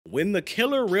When the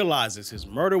killer realizes his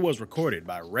murder was recorded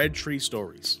by Red Tree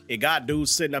Stories, it got dudes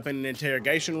sitting up in an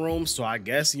interrogation room. So I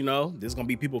guess, you know, there's gonna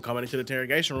be people coming into the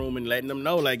interrogation room and letting them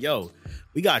know, like, yo,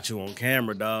 we got you on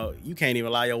camera, dog. You can't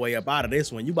even lie your way up out of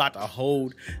this one. You about to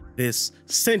hold this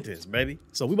sentence, baby.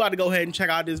 So we about to go ahead and check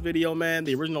out this video, man.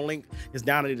 The original link is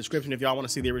down in the description if y'all want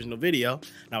to see the original video.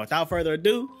 Now, without further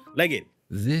ado, let's get it.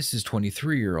 This is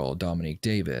 23-year-old Dominique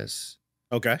Davis.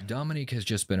 Okay. Dominique has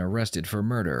just been arrested for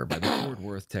murder by the Fort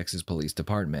Worth, Texas Police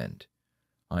Department.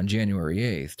 On January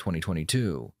 8th,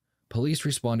 2022, police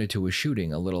responded to a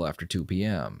shooting a little after 2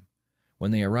 p.m.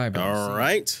 When they arrived on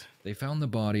the scene, they found the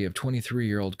body of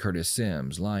 23-year-old Curtis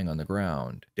Sims lying on the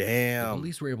ground. Damn. The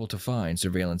police were able to find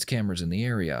surveillance cameras in the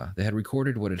area that had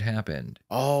recorded what had happened.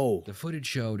 Oh. The footage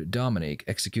showed Dominique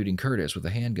executing Curtis with a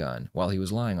handgun while he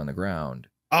was lying on the ground.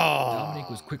 Oh. Dominique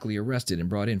was quickly arrested and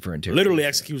brought in for interrogation. Literally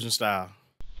execution style.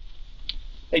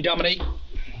 Hey, Dominique.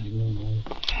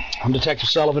 I'm Detective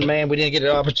Sullivan, man. We didn't get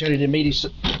an opportunity to meet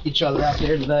each other out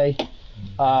there today.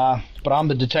 But I'm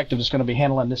the detective that's going to be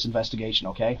handling this investigation,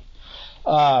 okay?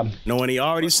 Knowing he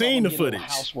already seen the footage.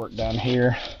 Housework down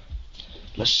here.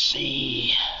 Let's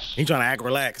see. He trying to act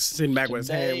relaxed, sitting back with his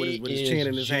hand, with his chin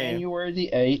in his hand. January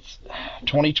the 8th,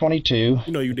 2022.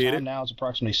 You know you did it. Now it's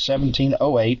approximately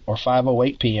 17:08 or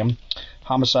 5:08 p.m.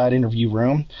 Homicide interview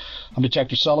room. I'm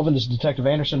Detective Sullivan. This is Detective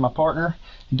Anderson, my partner.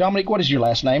 And Dominique, what is your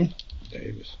last name?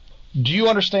 Davis. Do you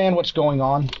understand what's going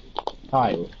on? All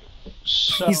right.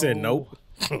 So, he said nope.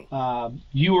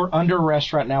 You are under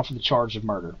arrest right now for the charge of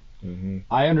murder. Mm-hmm.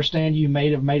 I understand you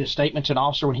may have made a statement to an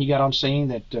officer when he got on scene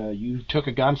that you took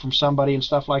a gun from somebody and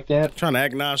stuff like that. Trying to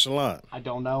act nonchalant. I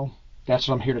don't know. That's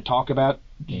what I'm here to talk about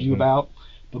you about.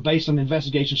 But based on the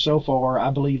investigation so far,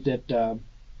 I believe that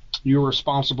you're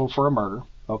responsible for a murder.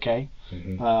 Okay.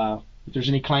 If there's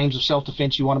any claims of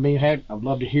self-defense you want to be had, I'd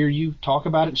love to hear you talk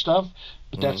about it and stuff.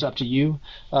 But that's up to you.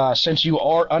 Since you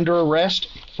are under arrest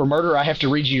for murder, I have to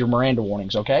read you your Miranda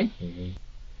warnings. Okay.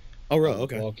 Oh, right.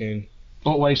 Okay. Walking.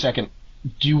 Oh, wait a second.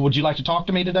 Would you like to talk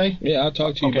to me today? Yeah, I'll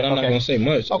talk to you, but I'm not gonna say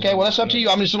much. Okay, well that's up to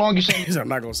you. I mean, as long as you say. I'm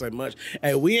not gonna say much.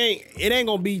 Hey, it ain't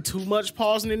gonna be too much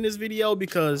pausing in this video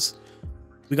because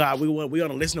we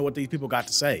gonna listen to what these people got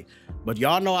to say. But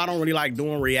y'all know I don't really like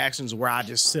doing reactions where I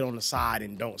just sit on the side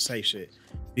and don't say shit.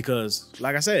 Because,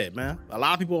 like I said, man, a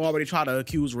lot of people already try to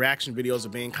accuse reaction videos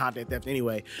of being content theft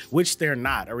anyway, which they're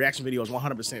not. A reaction video is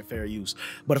 100% fair use.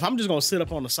 But if I'm just gonna sit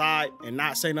up on the side and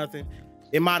not say nothing,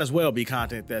 it might as well be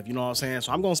content theft, you know what I'm saying?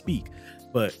 So I'm gonna speak,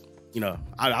 but you know,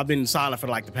 I've been silent for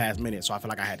like the past minute, so I feel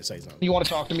like I had to say something. You want to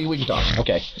talk to me? We can talk.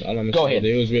 Okay. Go ahead.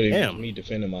 It was really me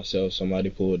defending myself. Somebody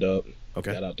pulled up,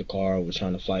 got out the car, was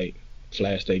trying to fight,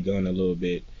 flashed their gun a little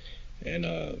bit, and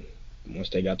once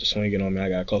they got to swinging on me, I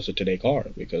got closer to their car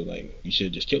because like you should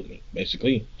have just killed me,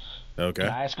 basically. Okay.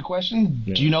 Can I ask a question?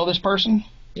 Yeah. Do you know this person?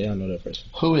 Yeah, I know that person.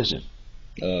 Who is it?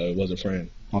 It was a friend.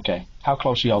 Okay. How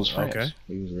close are y'all as friends? Okay.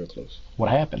 He was real close. What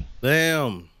happened?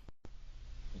 Damn.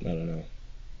 I don't know.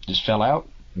 Just fell out?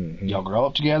 Y'all grow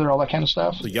up together, all that kind of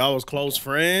stuff? So y'all was close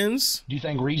friends? Do you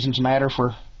think reasons matter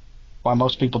for why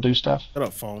most people do stuff? Shut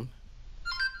up, phone.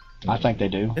 I think they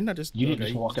do. Didn't I just, you didn't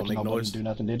just walk up to nobody and do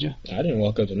nothing, did you? I didn't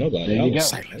walk up to nobody. There you go.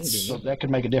 Silence. So that could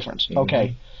make a difference.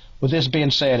 Okay. With this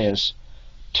being said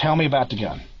tell me about the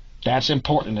gun. That's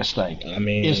important in this thing. I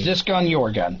mean... Is this gun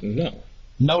your gun? No.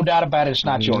 No doubt about it, it's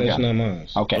not your gun. It's not mine.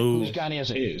 Okay. Whose gun is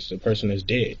it? It is. The person is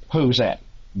dead. Who's that?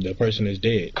 The person is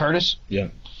dead. Curtis? Yeah.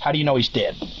 How do you know he's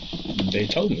dead? They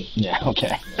told me. Yeah,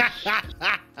 okay.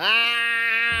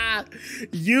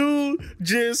 You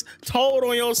just told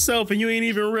on yourself and you ain't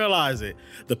even realize it.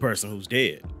 The person who's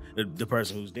dead. The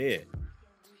person who's dead.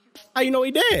 How you know he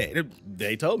dead?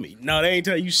 They told me. No, they ain't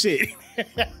tell you shit. They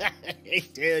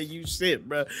ain't tell you shit,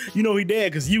 bro. You know he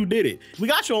dead because you did it. We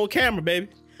got you on camera, baby.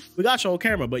 We got you on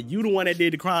camera, but you the one that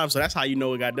did the crime, so that's how you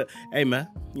know it got done. Hey, man,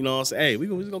 you know what I'm saying? Hey, we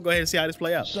gonna go ahead and see how this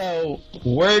play out. So,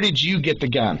 where did you get the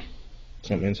gun?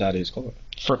 From inside his car.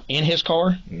 From in his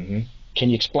car? Mm-hmm. Can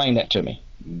you explain that to me?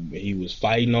 He was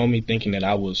fighting on me, thinking that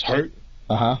I was hurt.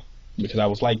 Because I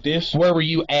was like this. Where were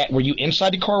you at? Were you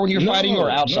inside the car when you were fighting or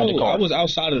outside the car? I was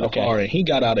outside of the car, and he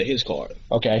got out of his car.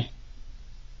 Okay.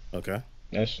 Okay.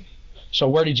 So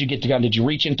where did you get the gun? Did you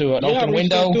reach into an open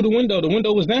window? Through the window. The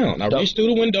window was down. I reached through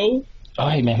the window. Oh,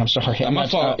 hey, man, I'm sorry. My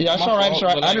fault. Yeah, it's all right. It's all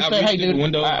right. I understand. Hey,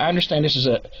 dude, I understand this is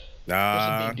a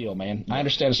big deal, man. I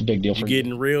understand it's a big deal for you. You're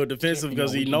getting real defensive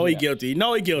because he know he guilty. He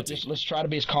know he guilty. Let's try to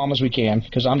be as calm as we can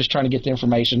because I'm just trying to get the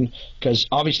information because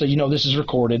obviously, you know, this is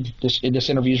recorded. This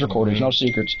interview is recorded. There's no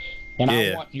secrets. And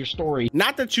I want your story.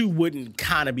 Not that you wouldn't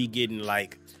kind of be getting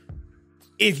like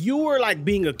if you were like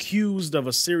being accused of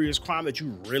a serious crime that you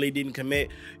really didn't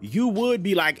commit, you would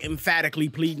be like emphatically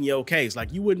pleading your case.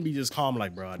 Like you wouldn't be just calm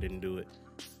like, bro, I didn't do it.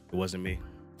 It wasn't me.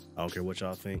 I don't care what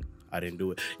y'all think. I didn't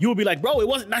do it. You would be like, bro, it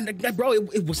wasn't, bro,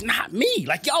 it was not me.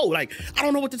 Like, yo, like, I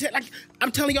don't know what to tell. Like,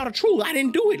 I'm telling y'all the truth. I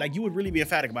didn't do it. Like, you would really be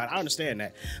emphatic about it. I understand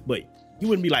that. But you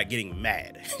wouldn't be like getting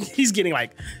mad. He's getting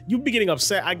like, you'd be getting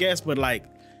upset, I guess. But like,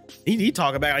 he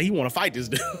talk about like, he want to fight this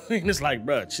dude. And it's like,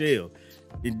 bro, chill.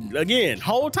 Again,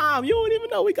 whole time, you don't even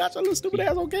know we got your little stupid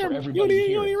ass on camera. You don't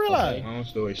even realize. Okay. Long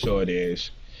story short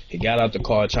is, he got out the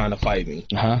car trying to fight me.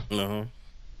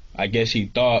 I guess he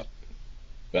thought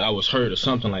that I was hurt or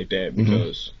something like that,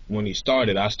 because when he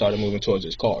started, I started moving towards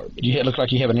his car. You look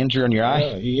like you have an injury on your eye?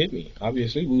 Yeah, he hit me.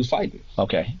 Obviously, we was fighting.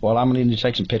 Okay. Well, I'm going to need to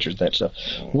take some pictures of that stuff.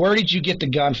 Where did you get the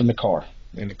gun from the car?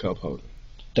 In the cup holder.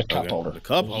 The cup holder. The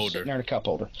cup holder. Sitting there in the cup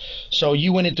holder. So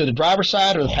you went into the driver's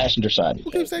side or the passenger side?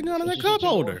 Who keeps that gun in the cup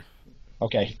holder?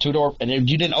 Okay, two-door. And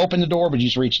you didn't open the door, but you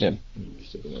just reached in?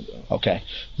 Okay.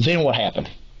 Then what happened?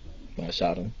 I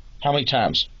shot him. How many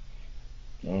times?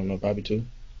 I don't know, probably 2.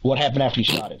 What happened after you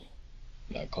shot him?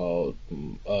 I told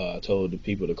the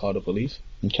people to call the police.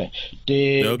 Okay.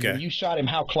 When you shot him,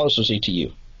 how close was he to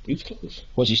you? He was close.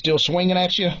 Was he still swinging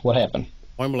at you? What happened?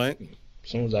 Point blank. As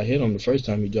soon as I hit him the first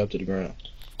time, he dropped to the ground.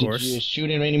 Did you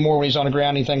shoot him anymore when he's on the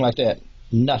ground, anything like that?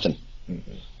 Nothing.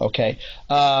 Okay.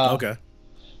 Okay.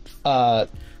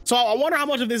 So I wonder how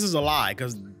much of this is a lie,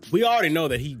 because we already know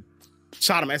that he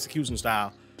shot him execution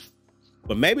style.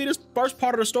 But maybe this first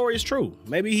part of the story is true.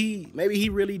 Maybe he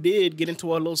really did get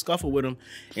into a little scuffle with him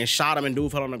and shot him and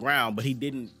dude fell on the ground, but he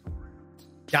didn't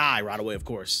die right away, of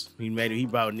course. He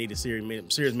probably needed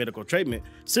serious medical treatment.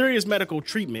 Serious medical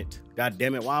treatment. God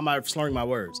damn it. Why am I slurring my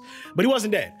words? But he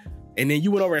wasn't dead. And then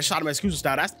you went over and shot him execution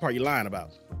style. That's the part you're lying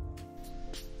about.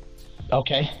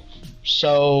 Okay.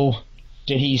 So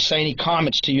did he say any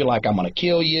comments to you like, I'm going to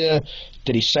kill you?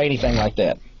 Did he say anything like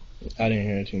that? I didn't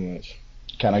hear too much.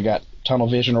 Kind of got tunnel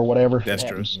vision or whatever? That's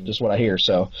true. Just what I hear.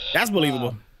 So that's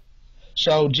believable.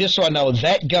 So just so I know,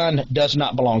 that gun does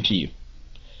not belong to you.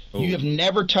 Ooh. You have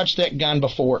never touched that gun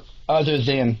before other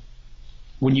than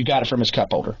when you got it from his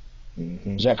cup holder.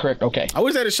 Is that correct? Okay. I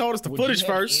wish they'd have showed us the footage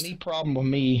first. Any problem with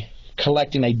me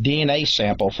collecting a DNA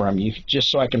sample from you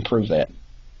just so I can prove that?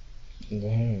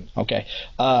 Okay.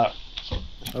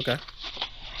 Okay.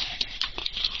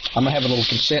 I'm going to have a little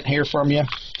consent here from you.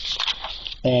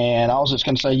 And all it's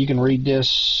going to say, you can read this.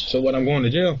 So what, I'm going to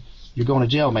jail? You're going to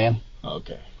jail, man.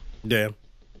 Okay. Damn.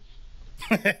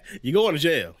 You're going to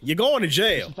jail. You're going to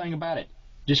jail. That's the thing about it.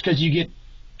 Just because you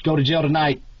go to jail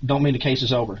tonight don't mean the case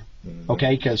is over.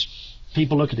 Okay? Because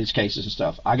people look at these cases and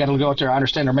stuff. I got to go out there. I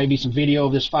understand there may be some video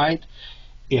of this fight.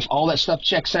 If all that stuff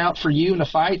checks out for you in the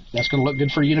fight, that's going to look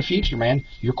good for you in the future, man.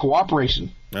 Your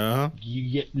cooperation.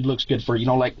 It looks good for you. You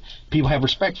know, like people have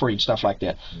respect for you and stuff like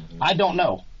that. I don't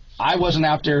know. I wasn't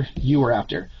out there. You were out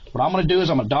there. What I'm going to do is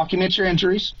I'm going to document your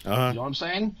injuries. You know what I'm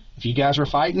saying? If you guys were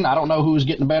fighting, I don't know who was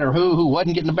getting the better who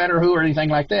wasn't getting the better who, or anything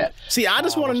like that. See, I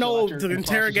just want to know if the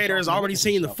interrogator has already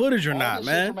seen the footage or not,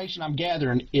 man. The information I'm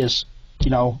gathering is,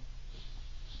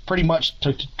 pretty much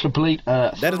to complete.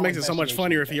 That just makes it so much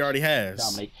funnier if he already has.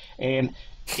 Dominic. And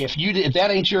if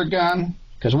that ain't your gun,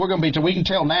 because we can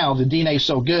tell now the DNA is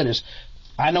so good, is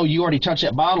I know you already touched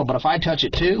that bottle, but if I touch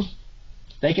it too,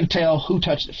 they can tell who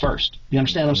touched it first. You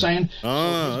understand what I'm saying?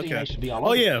 Oh, okay.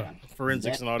 Oh, yeah.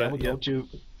 Forensics and all that. That would go to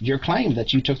your claim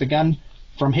that you took the gun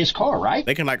from his car, right?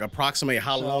 They can approximate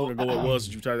how long ago it was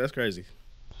that you tried. That's crazy.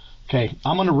 Okay,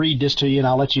 I'm going to read this to you, and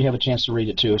I'll let you have a chance to read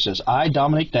it, too. It says, I,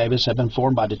 Dominic Davis, have been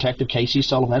informed by Detective Casey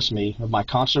Sullivan, that's me, of my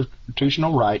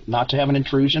constitutional right not to have an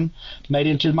intrusion made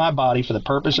into my body for the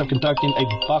purpose of conducting a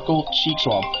buccal cheek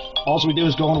swab. All we do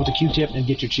is go in with a Q-tip and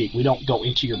get your cheek. We don't go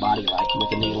into your body like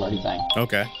with a needle or anything.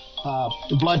 Okay.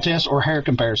 Blood test or hair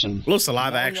comparison. A little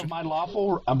saliva action. My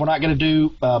lawful, we're not going to do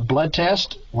blood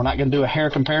test. We're not going to do a hair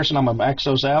comparison. I'm going to X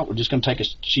those out. We're just going to take a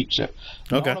cheek sip.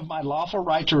 Okay. None of my lawful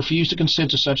right to refuse to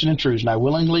consent to such an intrusion. I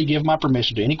willingly give my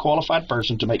permission to any qualified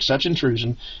person to make such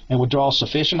intrusion and withdraw a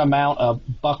sufficient amount of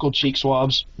buccal cheek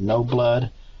swabs, no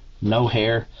blood, no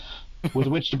hair, with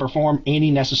which to perform any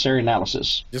necessary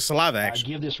analysis. Just saliva action.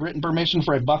 I give this written permission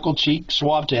for a buccal cheek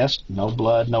swab test, no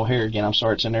blood, no hair, again, I'm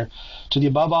sorry it's in there, to the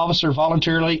above officer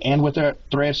voluntarily and with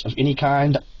threats of any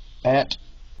kind at...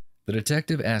 The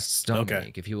detective asks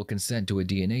Dominic if he will consent to a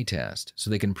DNA test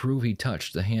so they can prove he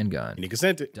touched the handgun. And he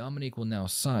consented. Dominic will now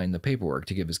sign the paperwork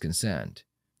to give his consent.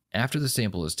 After the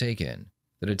sample is taken,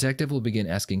 the detective will begin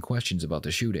asking questions about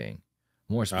the shooting.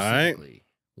 More specifically,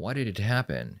 Why did it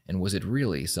happen, and was it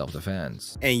really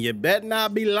self-defense? And you better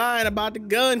not be lying about the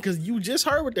gun, because you just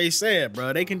heard what they said,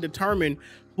 bro. They can determine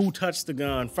who touched the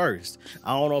gun first.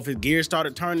 I don't know if his gears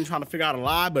started turning, trying to figure out a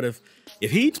lie, but if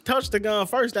he touched the gun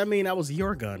first, that means that was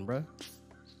your gun, bro.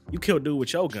 You killed dude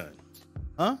with your gun.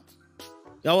 Huh?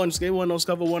 Y'all wasn't scared, wasn't no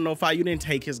scuffle, wasn't no fight. You didn't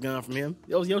take his gun from him.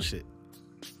 It was your shit.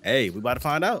 Hey, we about to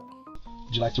find out.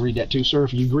 Would you like to read that too, sir,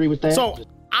 if you agree with that? So,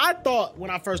 I thought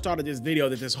when I first started this video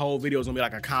that this whole video was gonna be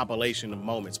like a compilation of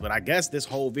moments, but I guess this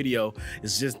whole video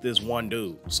is just this one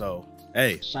dude. So,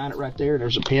 hey. Sign it right there.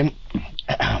 There's a pen.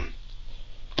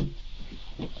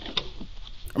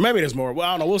 Or maybe there's more. Well,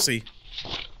 I don't know. We'll see.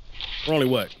 We're only,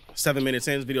 what, 7 minutes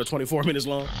in? This video 24 minutes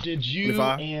long? Did you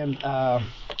 25? and, I'm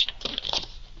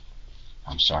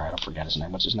sorry, I forgot his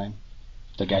name. What's his name?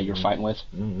 The guy you were fighting with?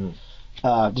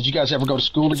 Did you guys ever go to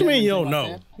school together? What you mean you don't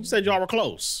know? You said y'all were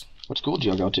close. What school did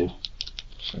y'all go to?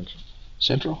 Central.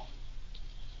 Central?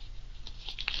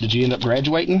 Did you end up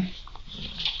graduating?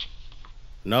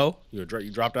 No? You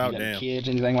dropped out? You got any Damn. kids,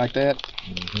 anything like that?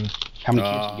 How many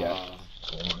kids you got?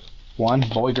 One?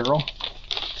 Boy, girl?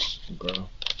 Girl.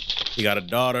 You got a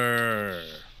daughter.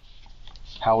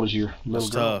 How old is your little That's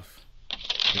girl? tough.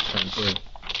 Just turned 3.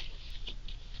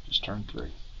 Just turned 3.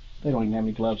 They don't even have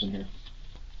any gloves in here.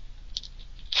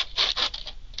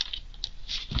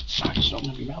 Just open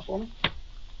up your mouth for me.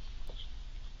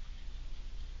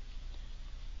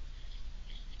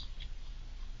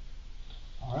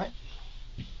 All right.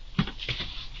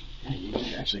 Yeah,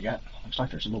 you actually got, looks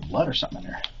like there's a little blood or something in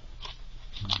there.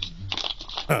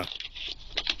 Huh.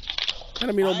 That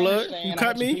don't mean no blood. You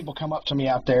cut me? People come up to me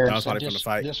out there and said this,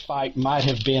 this fight might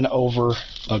have been over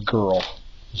a girl.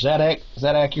 Is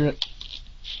that accurate?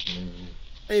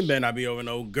 Ain't better not be over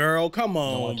no girl. Come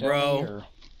on, bro.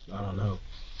 I don't know.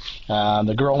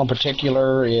 The girl in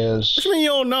particular is... What you mean you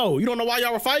don't know? You don't know why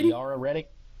y'all were fighting? Yara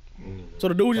Reddick. So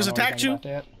the dude just attacked you?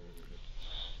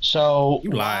 So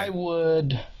why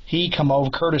would he come over,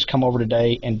 Curtis come over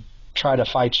today and try to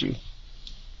fight you?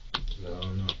 No.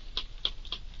 Do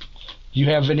you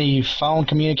have any phone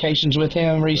communications with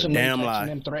him recently? Damn lie.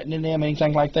 Him, threatening him,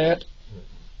 anything like that?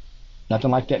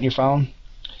 Nothing like that in your phone?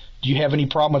 Do you have any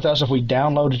problem with us if we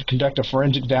conduct a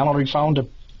forensic download of your phone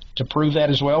to prove that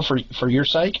as well for your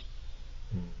sake?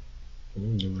 You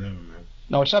can do whatever, man.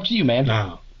 No, it's up to you, man.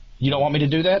 No. You don't want me to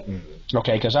do that?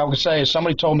 Okay, because I would say,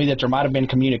 somebody told me that there might have been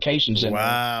communications in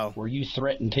there where you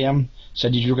threatened him,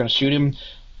 said you were going to shoot him.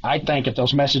 I think if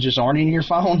those messages aren't in your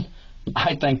phone,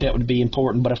 I think that would be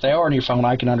important. But if they are in your phone,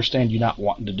 I can understand you not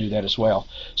wanting to do that as well.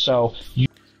 So you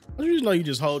just know you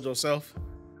just hold yourself.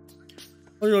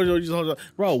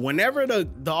 Bro, whenever the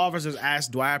officers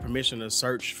ask, do I have permission to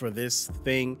search for this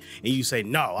thing? And you say,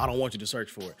 no, I don't want you to search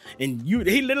for it. And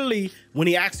he literally, when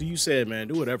he asked you said, man,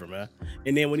 do whatever, man.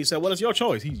 And then when he said, well, it's your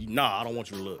choice. Nah, I don't want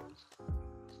you to look.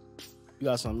 You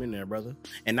got something in there, brother.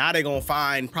 And now they're going to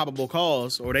find probable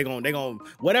cause, or they're going to,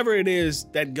 whatever it is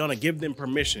that's going to give them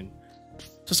permission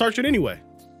to search it anyway.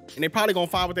 And they probably going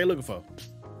to find what they're looking for.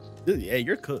 Yeah,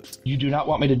 you're cooked. You do not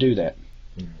want me to do that.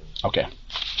 Okay.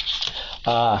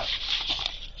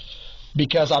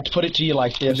 Because I'll put it to you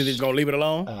like this. You're just gonna leave it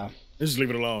alone? Just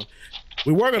leave it alone.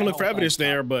 We were gonna look for evidence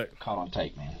there, but caught on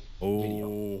tape, man.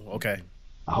 Oh, okay.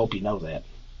 I hope you know that.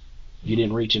 You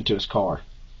didn't reach into his car.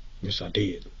 Yes, I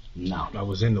did. No. I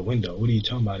was in the window. What are you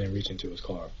talking about? I didn't reach into his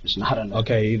car. It's not enough.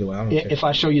 Okay, either way, I don't care. If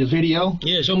I show you the video?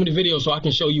 Yeah, show me the video so I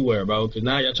can show you where, bro. Because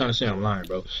now y'all trying to say I'm lying,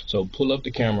 bro. So pull up the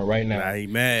camera right now. Nah, he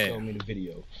mad. Show me the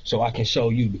video so I can show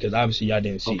you, because obviously y'all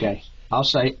didn't see it. Okay.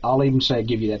 I'll even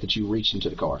give you that you reached into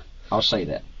the car. I'll say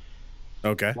that.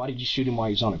 Okay. Why did you shoot him while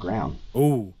he was on the ground?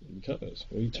 Ooh. Because.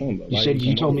 What are you talking about?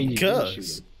 You told me you didn't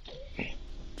shoot him.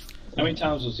 How many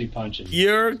times was he punching?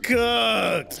 You're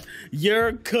cooked.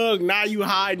 You're cooked. Now you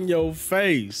hiding your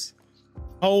face.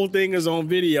 Whole thing is on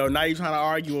video. Now you trying to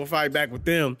argue and fight back with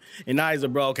them. And now he's a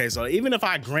bro. Okay, so even if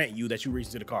I grant you that you reached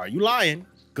into the car, you lying.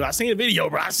 Because I seen the video,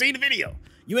 bro. I seen the video.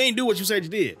 You ain't do what you said you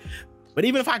did. But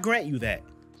even if I grant you that,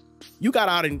 you got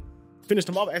out and finished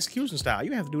them off execution style.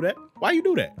 You have to do that. Why you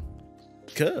do that?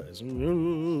 Cause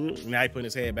now he putting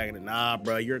his head back in it. Nah,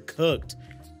 bro, you're cooked.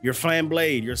 You're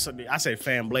flambéed. I say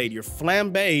flambéed. You're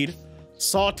flambéed,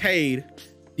 sautéed,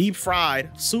 deep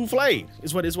fried, soufflé.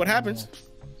 Is what happens.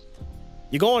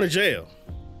 You're going to jail.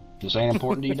 This ain't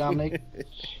important to you, Dominic?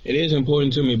 It is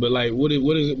important to me, but like, what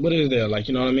is there? Like,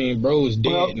 you know what I mean? Bro is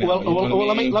dead now. Well,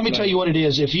 let me tell you what it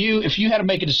is. If you had to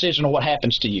make a decision on what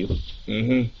happens to you,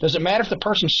 does it matter if the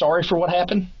person's sorry for what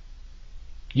happened?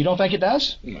 You don't think it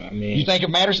does? I mean, you think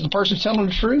it matters if the person's telling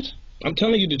the truth? I'm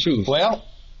telling you the truth. Well,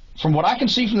 from what I can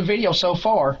see from the video so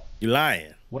far, you're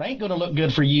lying. What ain't going to look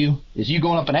good for you is you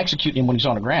going up and executing him when he's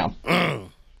on the ground.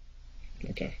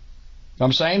 Okay. What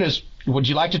I'm saying is, would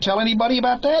you like to tell anybody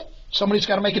about that? Somebody's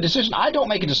got to make a decision. I don't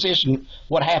make a decision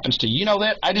what happens to you. You know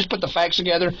that? I just put the facts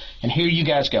together, and here you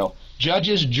guys go.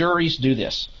 Judges, juries do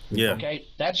this. Yeah. Okay?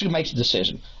 That's who makes the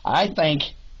decision. I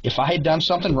think if I had done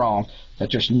something wrong,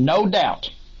 that there's no doubt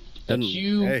that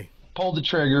you pulled the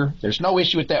trigger. There's no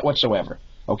issue with that whatsoever.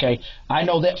 Okay? I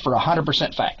know that for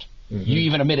 100% fact. You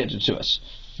even admitted it to us.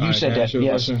 You said that.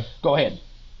 Yes. Go ahead.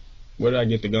 Where did I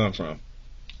get the gun from?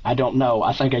 I don't know.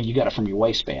 I think you got it from your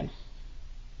waistband.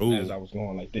 Ooh. As I was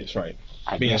going like this, right?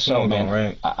 I guess so, man.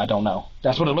 Right? I don't know.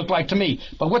 That's what it looked like to me.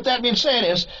 But with that being said,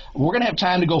 is we're gonna have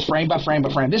time to go frame by frame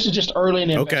by frame. This is just early in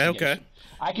the investigation. Okay.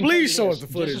 I can Please show us the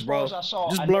footage, bro.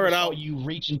 Just blur it out. You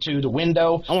reach into the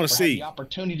window. I want to see the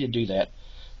opportunity to do that.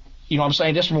 You know what I'm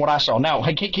saying? Just from what I saw. Now,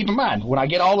 hey, keep in mind, when I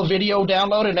get all the video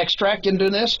downloaded and extracted into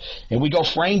this, and we go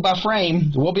frame by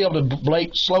frame, we'll be able to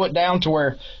slow it down to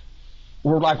where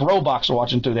we're like robots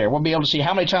watching through there. We'll be able to see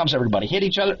how many times everybody hit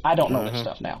each other. I don't know that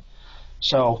stuff now.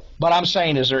 So, but I'm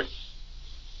saying, is there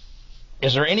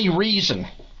any reason?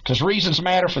 Because reasons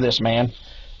matter for this, man.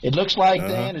 It looks like,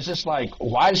 Dan, is this like,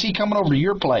 why is he coming over to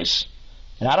your place?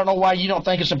 And I don't know why you don't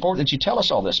think it's important that you tell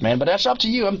us all this, man. But that's up to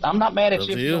you. I'm not mad at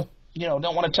you.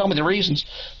 Don't want to tell me the reasons.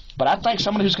 But I think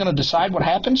someone who's going to decide what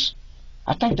happens,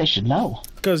 I think they should know.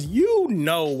 Because you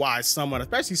know why someone,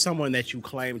 especially someone that you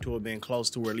claim to have been close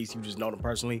to, or at least you just know them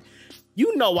personally,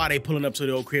 you know why they pulling up to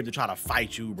the old crib to try to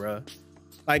fight you, bruh.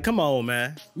 Like, come on,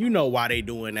 man. You know why they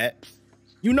doing that.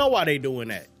 You know why they doing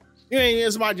that. You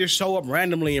ain't somebody just show up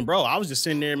randomly and, bro, I was just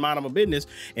sitting there minding my business,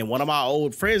 and one of my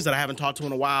old friends that I haven't talked to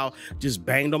in a while just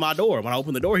banged on my door. When I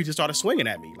opened the door, he just started swinging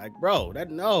at me. Like, bro,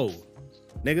 no.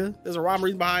 Nigga, there's a rhyme and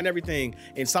reason behind everything.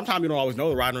 And sometimes you don't always know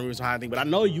the rhyme and reason behind everything, but I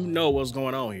know you know what's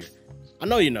going on here. I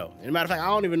know you know. As a matter of fact, I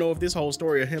don't even know if this whole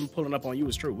story of him pulling up on you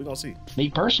is true. We're going to see.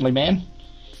 Me personally, man,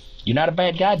 you're not a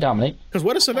bad guy, Dominic. Because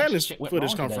where does surveillance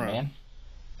footage come from? Man.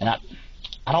 And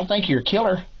I don't think you're a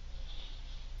killer.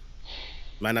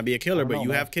 Might not be a killer, but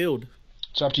you have killed.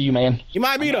 It's up to you, man. You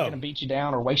might be, though. I'm not going to beat you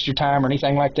down or waste your time or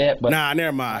anything like that. But nah,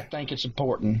 never mind. I think it's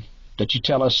important that you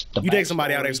tell us the You take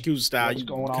somebody out excuse style, you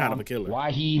kind of a killer. Why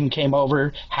he even came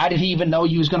over. How did he even know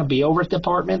you was going to be over at the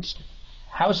apartments?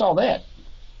 How's all that?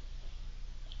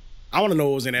 I want to know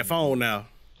what was in that phone now.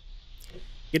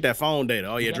 Get that phone data.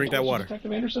 Oh, yeah, drink that water.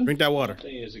 Detective Anderson? Drink that water. The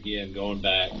thing is, again, going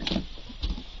back,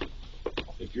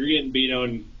 if you're getting beat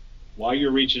on while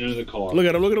you're reaching into the car. Look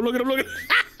at him, look at him, look at him, look at him.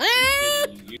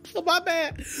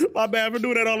 My bad for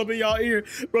doing that all up in y'all ear.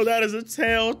 Bro, that is a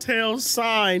telltale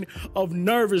sign of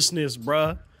nervousness,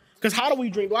 bruh. Because how do we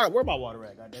drink water? Where my water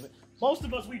at, goddammit? Most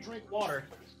of us, we drink water.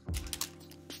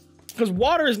 Because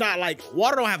water is not like,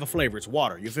 water don't have a flavor, it's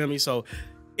water, you feel me? So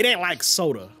it ain't like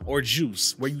soda or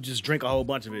juice where you just drink a whole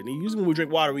bunch of it. And usually when we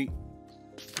drink water, we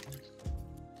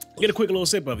get a quick little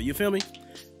sip of it, you feel me?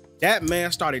 That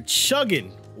man started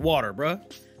chugging water, bruh.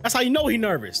 That's how you know he's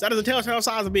nervous. That is a telltale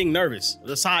sign of being nervous.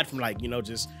 Aside from like,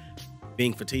 just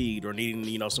being fatigued or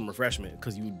needing, some refreshment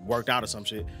because you worked out or some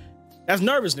shit. That's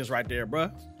nervousness right there,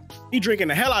 bruh. He drinking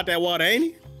the hell out that water, ain't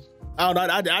he? I don't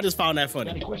know. I just found that funny.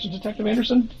 Any questions, Detective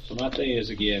Anderson? So my thing is,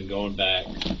 again, going back,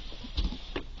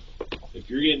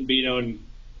 if you're getting beat on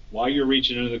while you're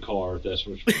reaching into the car, if that's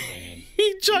what you're saying.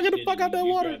 He chugging the fuck out that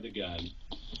water. You grab the gun.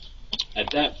 At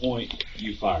that point,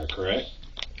 you fire, correct?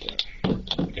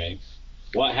 Okay.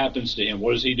 What happens to him?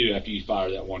 What does he do after you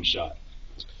fire that one shot?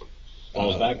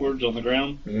 Falls backwards on the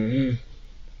ground? I mean,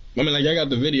 like, I got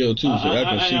the video, too, so I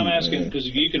can see. I'm asking, because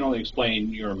you can only explain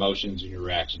your emotions and your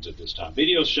reactions at this time.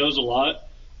 Video shows a lot,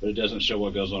 but it doesn't show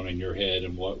what goes on in your head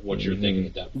and what you're thinking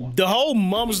at that point. The whole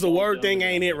mum's the word thing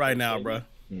ain't it right now, bro.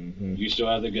 You still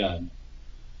have the gun.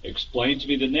 Explain to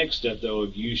me the next step, though,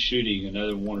 of you shooting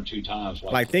another 1 or 2 times.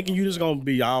 Like thinking you just gonna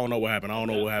be, I don't know what happened. I don't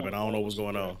know what happened. I don't know what's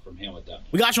going on. From him at that point.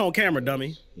 We got you on camera,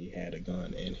 dummy. He had a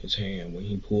gun in his hand when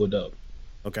he pulled up.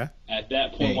 Okay. At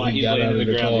that point, while he's laying on the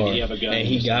ground, did he have a gun? And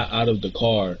he got out of the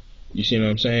car. You see what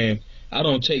I'm saying? I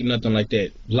don't take nothing like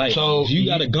that. Like, so if you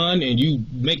got a gun and you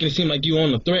making it seem like you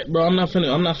on the threat, bro, I'm not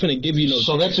finna give you no.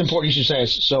 So that's important. You should say.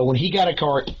 So when he got a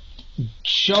car,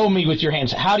 show me with your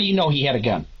hands. How do you know he had a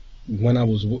gun? When I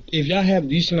was, if y'all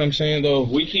have, you see what I'm saying, though?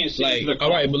 We can't see like, the car.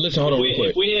 All right, but listen, hold on real quick.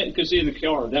 If we could see in the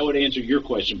car, that would answer your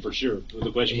question for sure.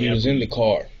 The question he was in the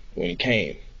car when he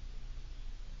came.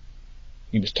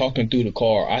 He was talking through the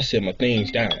car. I set my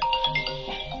things down.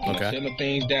 Okay. I set my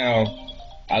things down.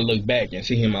 I look back and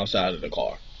see him outside of the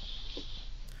car.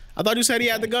 I thought you said he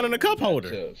had the gun in the cup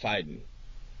holder. Fighting.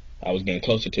 I was getting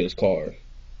closer to his car.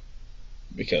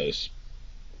 Because,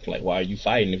 like, why are you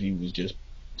fighting if you was just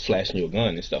flashing your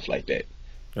gun and stuff like that?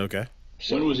 Okay.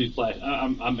 So, when was he flashing?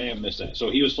 I may have missed that. So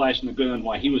he was flashing the gun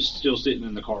while he was still sitting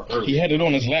in the car earlier. He had it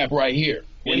on his lap right here.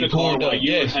 In the car,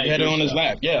 yes, he had it on his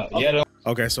lap. Yeah. Okay. He had it on.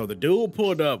 Okay, so the dude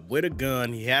pulled up with a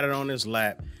gun. He had it on his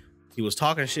lap. He was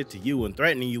talking shit to you and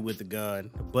threatening you with the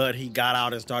gun, but he got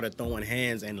out and started throwing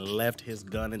hands and left his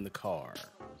gun in the car.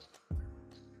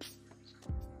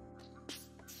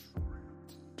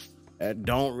 That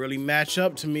don't really match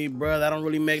up to me, bro. That don't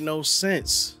really make no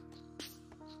sense.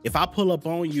 If I pull up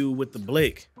on you with the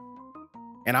blick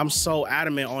and I'm so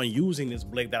adamant on using this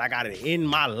blick that I got it in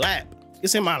my lap,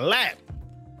 it's in my lap,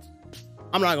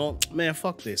 I'm not going, man,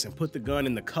 fuck this, and put the gun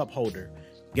in the cup holder,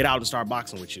 get out and start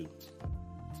boxing with you.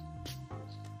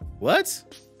 What?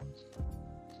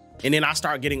 And then I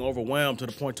start getting overwhelmed to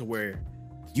the point to where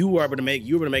you were able to make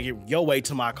it your way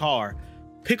to my car,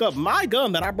 pick up my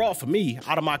gun that I brought for me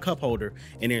out of my cup holder,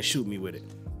 and then shoot me with it.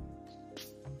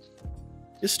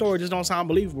 This story just don't sound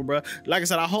believable, bro. Like I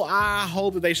said, I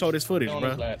hope that they show this footage,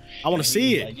 bro. I want to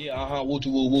see it. Like, yeah, woo,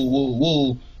 woo, woo,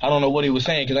 woo. I don't know what he was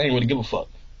saying because I ain't really give a fuck.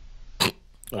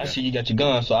 Okay. I see you got your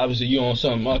gun, so obviously you on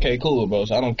something. Okay, cool, bro.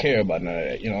 So I don't care about none of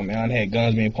that. You know what I mean? I had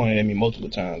guns being pointed at me multiple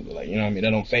times, but like, you know what I mean? That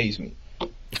don't faze me.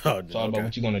 It's all about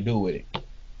what you gonna do with it.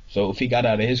 So if he got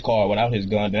out of his car without his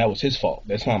gun, then that was his fault.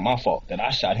 That's not my fault. That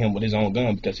I shot him with his own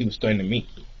gun because he was threatening me.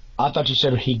 I thought you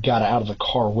said he got out of the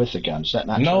car with the gun. Is that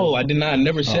not true? No, I did not. I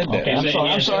never said that. Okay.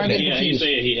 I'm sorry. He said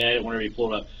he had it whenever he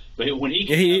pulled up. But when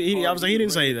he I was like, he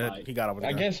didn't say that he got out with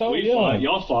the gun. I guess so.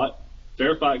 Y'all fought.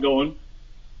 Fair fight going.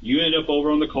 You end up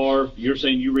over on the car. You're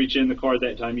saying you reach in the car at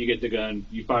that time. You get the gun.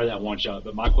 You fire that one shot.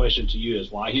 But my question to you is,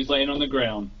 why he's laying on the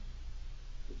ground?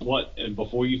 And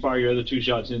before you fire your other two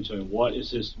shots into him, what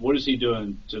is he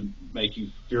doing to make you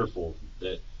fearful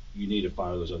that you need to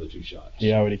fire those other two shots?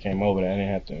 He already came over there. I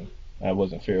didn't have to. I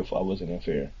wasn't fearful. I wasn't in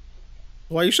fear.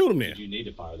 Why you shoot him then? Did you need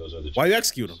to fire those other two? Why you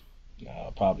execute him?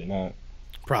 Nah, probably not.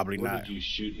 Probably Where not. Did you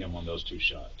shoot him on those two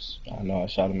shots? I know I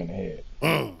shot him in the head.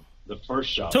 The first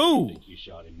shot. Two. I think you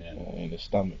shot him in the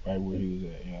stomach, right where he was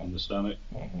at. Yeah. In the stomach.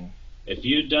 If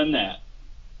you had done that,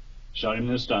 shot him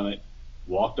in the stomach,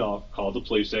 walked off, called the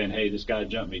police saying, "Hey, this guy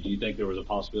jumped me," do you think there was a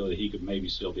possibility he could maybe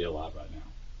still be alive right now?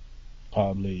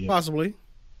 Probably. Yeah. Possibly.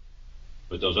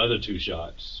 But those other two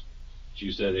shots,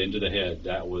 you said into the head,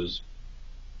 that was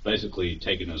basically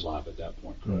taking his life at that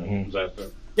point, correct? Is that fair?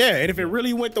 Yeah, and if it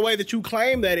really went the way that you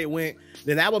claim that it went,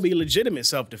 then that would be legitimate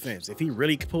self-defense. If he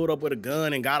really pulled up with a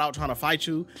gun and got out trying to fight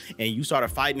you, and you started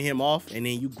fighting him off, and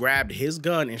then you grabbed his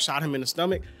gun and shot him in the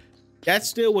stomach, that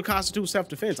still would constitute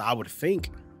self-defense, I would think.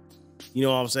 You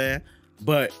know what I'm saying?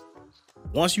 But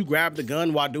once you grab the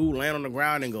gun while dude land on the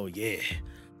ground and go, yeah,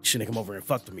 you shouldn't come over and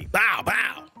fuck with me. Bow,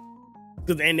 bow.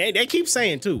 And they keep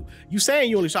saying too, you saying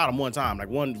you only shot him one time, like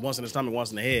once in the stomach, once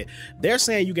in the head. They're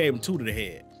saying you gave him two to the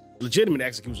head. Legitimate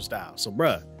execution style. So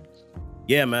bruh,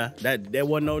 yeah, man, there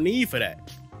wasn't no need for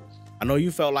that. I know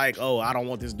you felt like, oh, I don't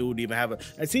want this dude to even have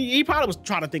and see, he probably was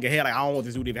trying to think ahead, like, I don't want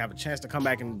this dude to even have a chance to come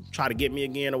back and try to get me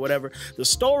again or whatever. The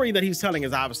story that he's telling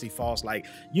is obviously false. Like,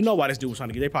 you know why this dude was trying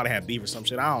to get, they probably had beef or some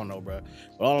shit. I don't know, bruh.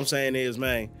 But all I'm saying is,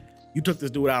 man, you took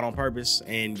this dude out on purpose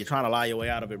and you're trying to lie your way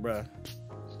out of it, bruh.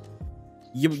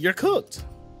 You're cooked.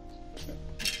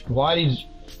 Why did,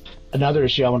 another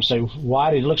issue I want to say, why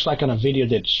did it looks like on a video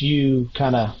that you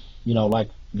kind of, you know, like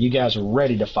you guys are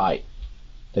ready to fight,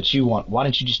 that you want, why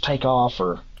didn't you just take off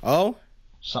or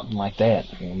something like that?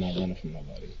 I'm not running from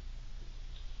nobody.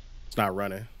 It's not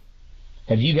running.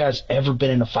 Have you guys ever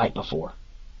been in a fight before?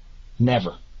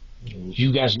 Never.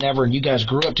 You guys never, and you guys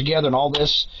grew up together and all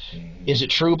this. Is it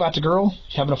true about the girl?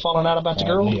 Having a falling out about the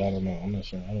girl? I don't know. I'm not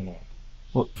sure. I don't know.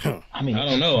 Well, I mean, I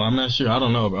don't know. I'm not sure. I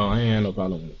don't know, bro. I ain't had no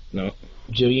problem with it. No.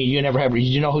 You never have.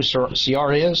 You know who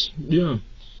CR is? Yeah.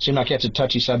 Seemed like that's a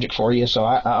touchy subject for you, so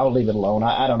I'll leave it alone.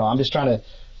 I don't know. I'm just trying to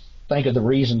think of the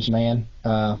reasons, man.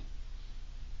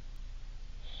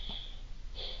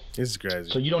 This is crazy.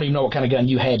 So you don't even know what kind of gun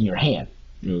you had in your hand?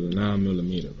 It was a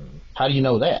 9mm, bro. How do you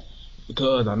know that?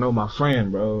 Because I know my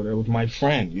friend, bro. That was my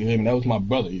friend. You hear me? That was my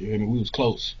brother. You hear me? We was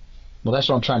close. Well, that's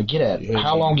what I'm trying to get at.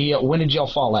 How long? When did y'all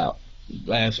fall out?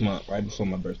 Last month, right before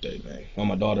my birthday, man. On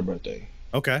my daughter's birthday.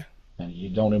 Okay. And you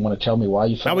don't even want to tell me why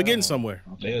you fell out? Now we're getting somewhere.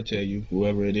 Okay. They'll tell you,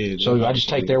 whoever it is. So I just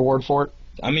take their word for it?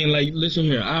 I mean, like, listen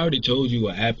here. I already told you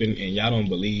what happened, and y'all don't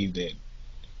believe that.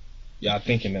 Y'all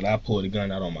thinking that I pulled a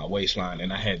gun out on my waistline,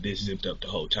 and I had this zipped up the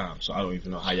whole time. So I don't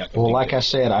even know how y'all can. Well, like I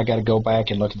said, I got to go back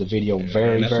and look at the video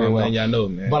very well. Y'all know,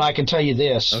 man. But I can tell you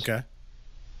this. Okay.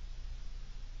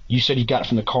 You said you got it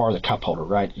from the car, the cup holder,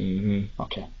 right? Mm-hmm.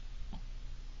 Okay.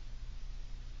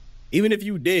 Even if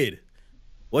you did,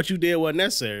 what you did wasn't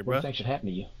necessary, bro. What do you think should happen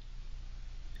to you?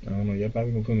 I don't know. Y'all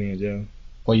probably gonna put me in jail.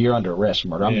 Well, you're under arrest for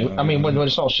murder. I mean, when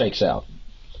this all shakes out,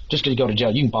 just because you go to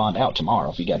jail, you can bond out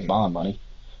tomorrow if you got bond money.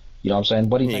 You know what I'm saying?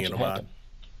 What do you think should happen?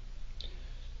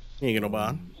 He ain't get no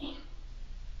bond.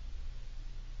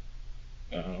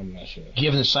 I'm not sure.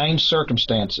 Given the same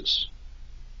circumstances,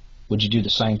 would you do the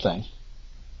same thing?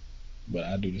 But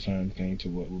I do the same thing to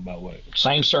what about what?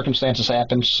 Same circumstances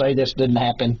happen. Say this didn't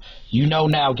happen. You know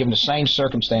now, given the same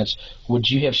circumstance, would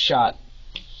you have shot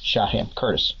him,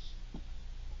 Curtis?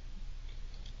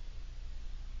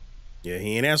 Yeah,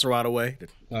 he ain't answer right away.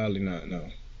 Probably not. No.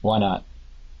 Why not?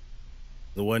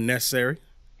 It wasn't necessary.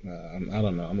 I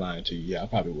don't know. I'm lying to you. Yeah, I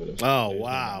probably would have. Oh,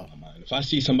 wow. If I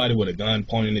see somebody with a gun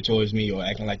pointing it towards me or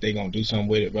acting like they gonna do something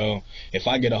with it, bro, if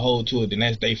I get a hold to it, then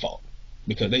that's their fault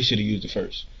because they should have used it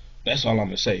first. That's all I'm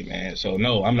gonna say, man. So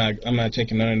no, I'm not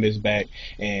taking none of this back.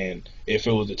 And if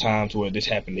it was a time to where this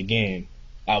happened again,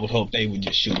 I would hope they would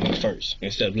just shoot me first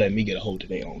instead of letting me get a hold of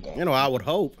their own gun. You know, I would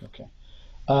hope. Okay.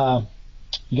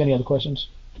 You got any other questions?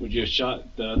 Would you have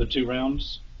shot the other 2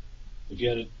 rounds if you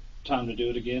had time to do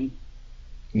it again?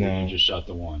 No. You just shot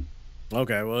the one.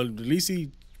 Okay, well, at least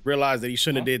he realized that he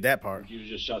shouldn't have did that part. Would you have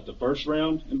just shot the first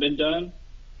round and been done?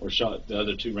 Or shot the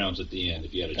other 2 rounds at the end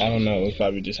if you had a chance? I don't know. It's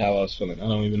probably just how I was feeling. I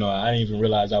don't even know. I didn't even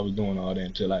realize I was doing all that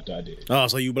until after I did it. Oh,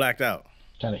 so you blacked out.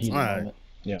 Kind of heated moment.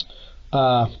 Yeah.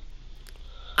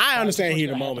 I understand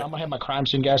heated moment. I'm going to have my crime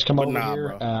scene guys come over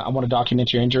here. Bro. I want to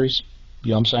document your injuries. You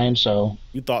know what I'm saying? So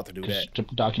you thought to do that. To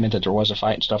document that there was a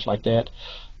fight and stuff like that.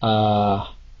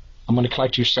 I'm going to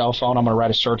collect your cell phone. I'm going to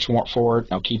write a search warrant for it.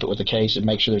 I'll keep it with the case and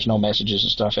make sure there's no messages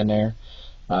and stuff in there.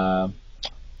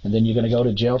 And then you're going to go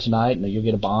to jail tonight, and you'll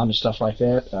get a bond and stuff like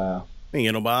that. Ain't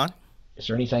get no bond. Is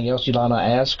there anything else you'd want to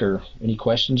ask or any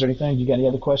questions or anything? You got any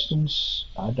other questions?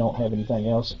 I don't have anything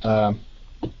else.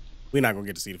 We're not going to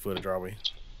get to see the footage, are we?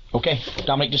 Okay.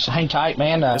 Dominic, just hang tight,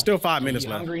 man. There's still 5 minutes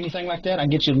left. Hungry, anything like that? I can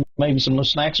get you maybe some little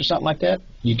snacks or something like that.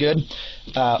 You good?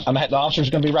 The officer's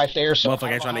going to be right there. So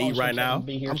motherfucker ain't trying to eat right now.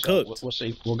 I'm cooked. We'll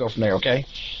see. We'll go from there, okay?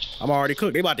 I'm already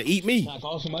cooked. They about to eat me. Can I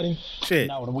call somebody? Shit.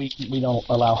 No, we don't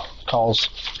allow calls.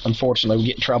 Unfortunately, we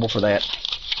get in trouble for that.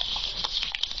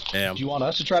 Damn. Do you want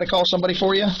us to try to call somebody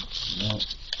for you? No.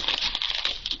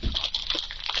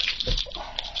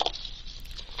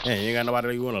 Man, you ain't got nobody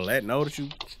that you want to let know that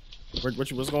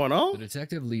what's going on? The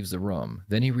detective leaves the room.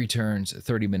 Then he returns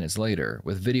 30 minutes later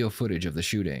with video footage of the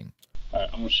shooting. All right,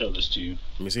 I'm going to show this to you.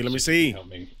 Let me see. Help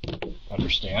me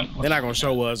understand. They're not going to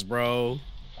show us, bro.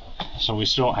 So we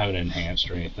still don't have it enhanced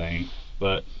or anything,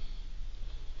 but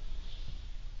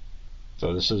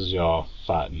so this is y'all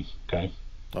fighting, okay?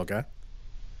 Okay. Is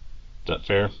that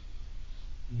fair?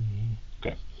 Mm-hmm.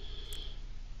 Okay.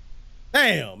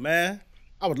 Damn, man.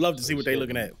 I would love to see what they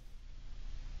looking at.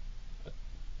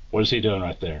 What is he doing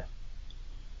right there?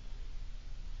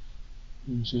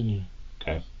 I'm sitting here.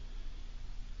 Okay.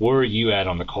 Where are you at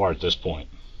on the car at this point?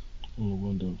 On the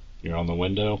window. You're on the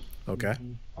window? Okay.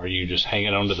 Mm-hmm. Are you just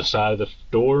hanging onto the side of the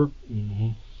door? Mm-hmm.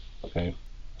 Okay.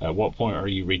 At what point are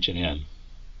you reaching in?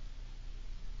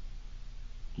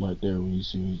 Right there when you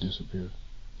see me disappear.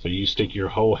 So you stick your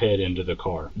whole head into the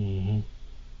car. Mm-hmm.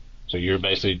 So you're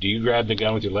basically, do you grab the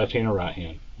gun with your left hand or right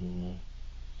hand? Mm-hmm.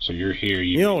 So you're here.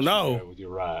 You don't reach know. there with your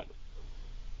right.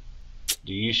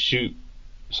 Do you shoot?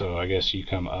 So I guess you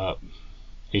come up.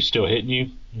 He's still hitting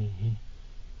you? Mm-hmm.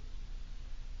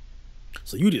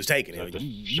 So you just taking So it. the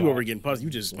You shot. over getting pussy. You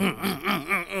just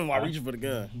while reaching for the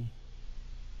gun.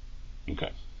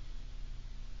 Okay.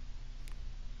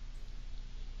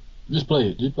 Just play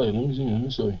it. Just play it. Let me see. Let me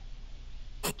show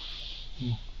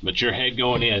you. But your head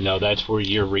going in, though, that's where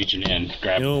you're reaching in. You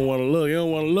Grab don't want to look. You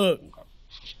don't want to look.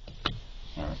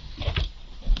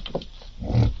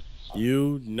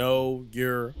 You know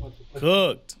you're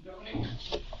cooked.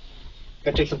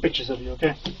 Gotta take some pictures of you,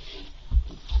 okay?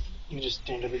 You can just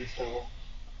stand up against the wall.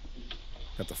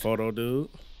 Got the photo, dude.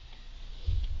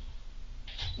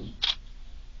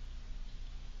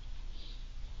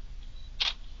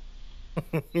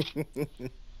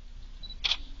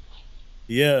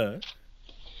 Yeah,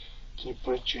 Can you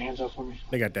put your hands up for me?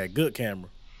 they got that good camera.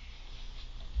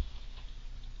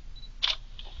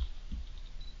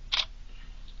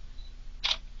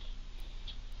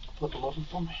 Flip them over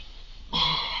for me.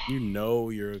 You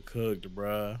know you're cooked,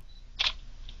 bruh.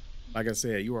 Like I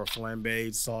said, you are flambéed,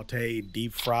 sautéed,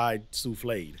 deep fried,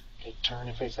 souffled. Okay, turn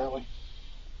and face that way.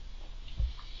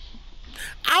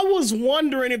 I was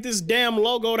wondering if this damn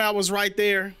logo that was right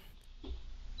there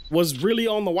was really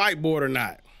on the whiteboard or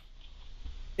not.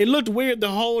 It looked weird the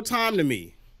whole time to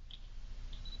me.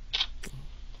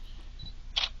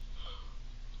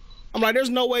 I'm like, there's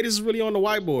no way this is really on the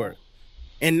whiteboard.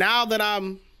 And now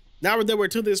that we're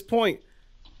to this point,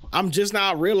 I'm just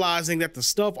now realizing that the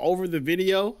stuff over the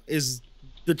video is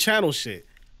the channel shit.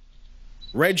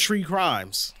 Red Tree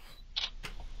Crimes.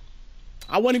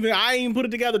 I ain't even put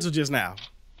it together till just now.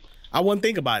 I wouldn't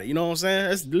think about it. You know what I'm saying?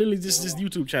 That's literally just this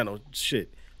YouTube channel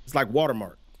shit. It's like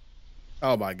watermark.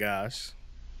 Oh my gosh.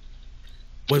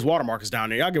 Well, his watermark is down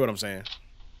there. Y'all get what I'm saying?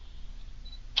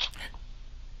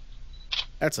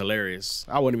 That's hilarious.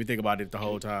 I wouldn't even think about it the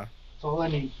whole time. That's all I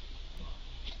need.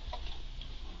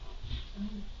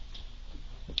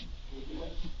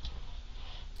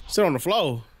 Sit on the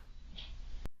floor.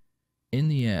 In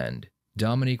the end,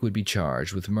 Dominique would be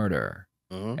charged with murder.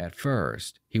 At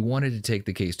first, he wanted to take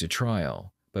the case to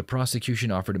trial, but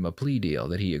prosecution offered him a plea deal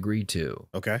that he agreed to.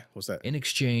 Okay, what's that? In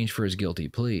exchange for his guilty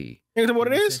plea, Ain't that what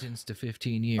it is? Sentenced to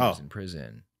 15 years in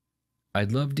prison.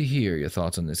 I'd love to hear your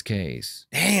thoughts on this case.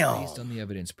 Damn. Based on the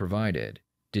evidence provided,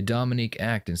 did Dominique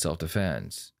act in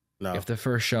self-defense? No. If the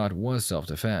first shot was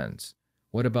self-defense,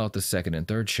 what about the second and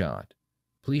third shot?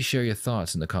 Please share your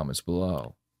thoughts in the comments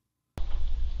below.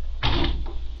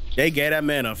 They gave that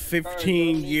man a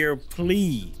 15-year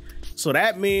plea. So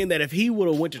that means that if he would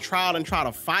have went to trial and tried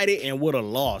to fight it and would have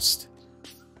lost,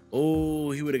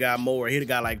 oh, he would have got more. He'd have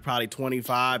got like probably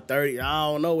 25, 30.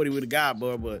 I don't know what he would have got,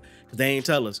 but they ain't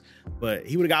tell us. But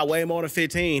he would have got way more than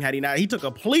 15 had he not. He took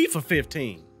a plea for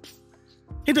 15.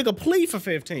 He took a plea for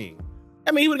 15.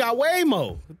 I mean, he would have got way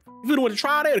more. If he would have went to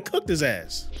trial, they would have cooked his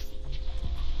ass.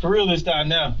 For real this time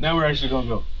now. Now we're actually gonna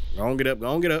go. Go on, get up. Go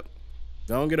on, get up.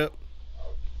 Go on, get up.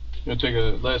 You gonna take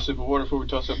a last sip of water before we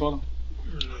toss that bottle?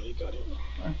 No, you got it.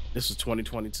 Right. This is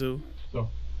 2022. So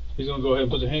he's gonna go ahead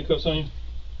and put the handcuffs on you.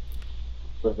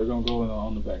 But they're gonna go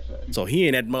on the backside. So he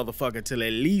ain't that motherfucker till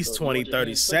at least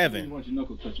 2037. You want your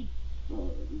knuckles touching.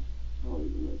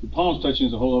 The palms touching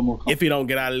is a whole lot more comfortable. If he don't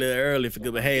get out a little early for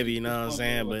good behavior, you know what I'm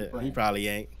saying? But he probably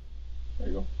ain't. There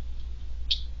you go.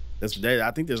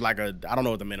 I think there's like a, I don't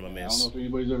know what the minimum I don't is. know if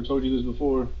anybody's ever told you this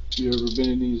before. If you ever been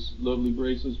in these lovely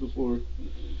bracelets before.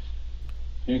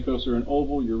 Handcuffs are an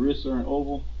oval, your wrists are an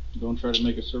oval. Don't try to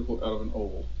make a circle out of an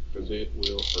oval, because it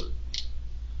will hurt.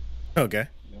 Okay.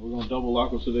 And we're gonna double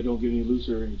lock them so they don't get any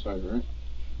looser or any tighter, right?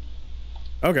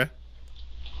 Okay.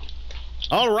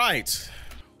 All right.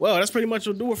 Well, that's pretty much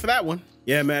will do it for that one.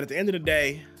 Yeah, man, at the end of the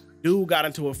day, dude got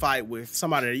into a fight with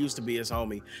somebody that used to be his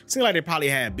homie. Seemed like they probably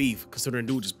had beef, considering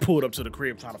dude just pulled up to the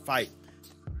crib trying to fight.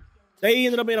 They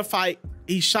ended up in a fight.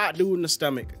 He shot dude in the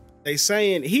stomach. They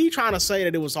saying, he trying to say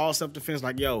that it was all self-defense,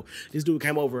 like, yo, this dude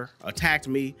came over, attacked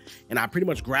me, and I pretty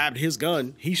much grabbed his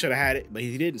gun. He should have had it, but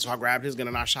he didn't, so I grabbed his gun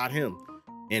and I shot him.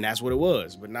 And that's what it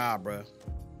was. But nah, bro.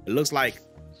 It looks like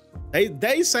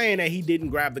they saying that he didn't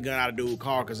grab the gun out of dude's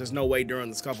car because there's no way during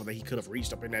the scuffle that he could have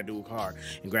reached up in that dude's car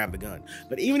and grabbed the gun.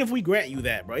 But even if we grant you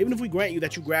that, bro, even if we grant you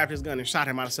that you grabbed his gun and shot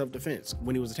him out of self-defense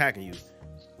when he was attacking you,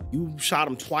 you shot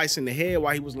him twice in the head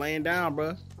while he was laying down,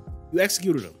 bro. You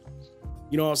executed him.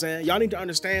 You know what I'm saying? Y'all need to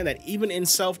understand that even in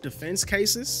self-defense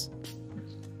cases,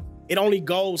 it only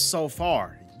goes so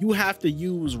far. You have to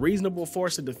use reasonable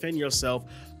force to defend yourself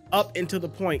up into the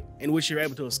point in which you're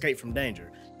able to escape from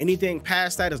danger. Anything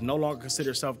past that is no longer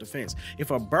considered self-defense.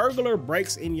 If a burglar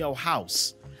breaks in your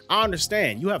house, I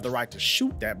understand you have the right to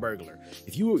shoot that burglar.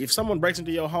 If someone breaks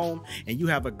into your home and you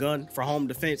have a gun for home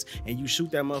defense and you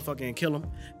shoot that motherfucker and kill him,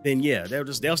 then yeah,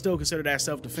 they'll still consider that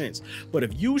self-defense. But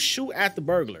if you shoot at the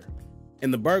burglar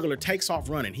and the burglar takes off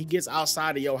running, he gets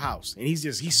outside of your house and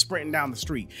he's sprinting down the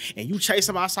street and you chase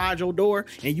him outside your door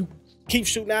and you keep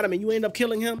shooting at him and you end up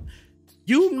killing him,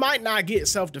 you might not get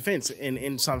self-defense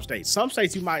in some states. Some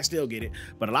states you might still get it,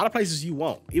 but a lot of places you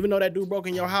won't. Even though that dude broke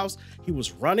in your house, he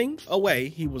was running away.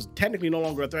 He was technically no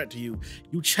longer a threat to you.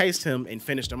 You chased him and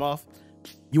finished him off.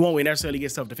 You won't necessarily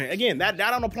get self-defense. Again, that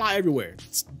don't apply everywhere.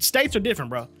 States are different,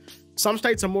 bro. Some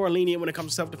states are more lenient when it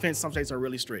comes to self-defense. Some states are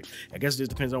really strict. I guess it just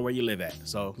depends on where you live at.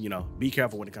 So, you know, be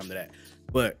careful when it comes to that.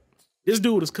 But this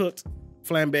dude is cooked,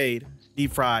 flambéed,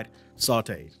 deep fried,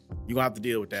 sauteed. You're gonna have to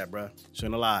deal with that, bro.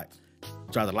 Shouldn't have lied.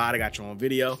 Tried to lie, they got you on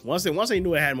video. Once they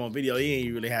knew I had him on video, he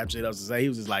ain't really have shit else to say. He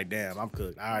was just like, damn, I'm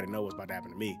cooked. I already know what's about to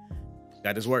happen to me.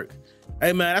 Got this work.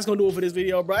 Hey man, that's gonna do it for this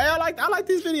video, bro. Hey, I like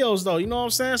these videos though, you know what I'm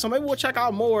saying? So maybe we'll check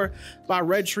out more about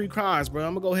Red Tree Crimes, bro.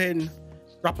 I'm gonna go ahead and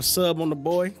drop a sub on the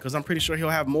boy because I'm pretty sure he'll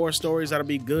have more stories that'll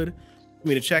be good for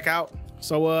me to check out.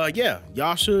 So yeah,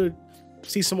 y'all should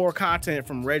see some more content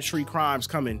from Red Tree Crimes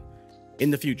coming in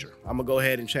the future. I'm gonna go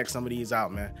ahead and check some of these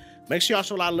out, man. Make sure y'all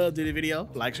show a lot of love to the video,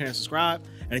 like, share, and subscribe.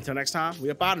 And until next time, we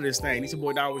up out of this thing. It's your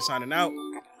boy Dairu signing out.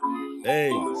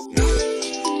 Hey.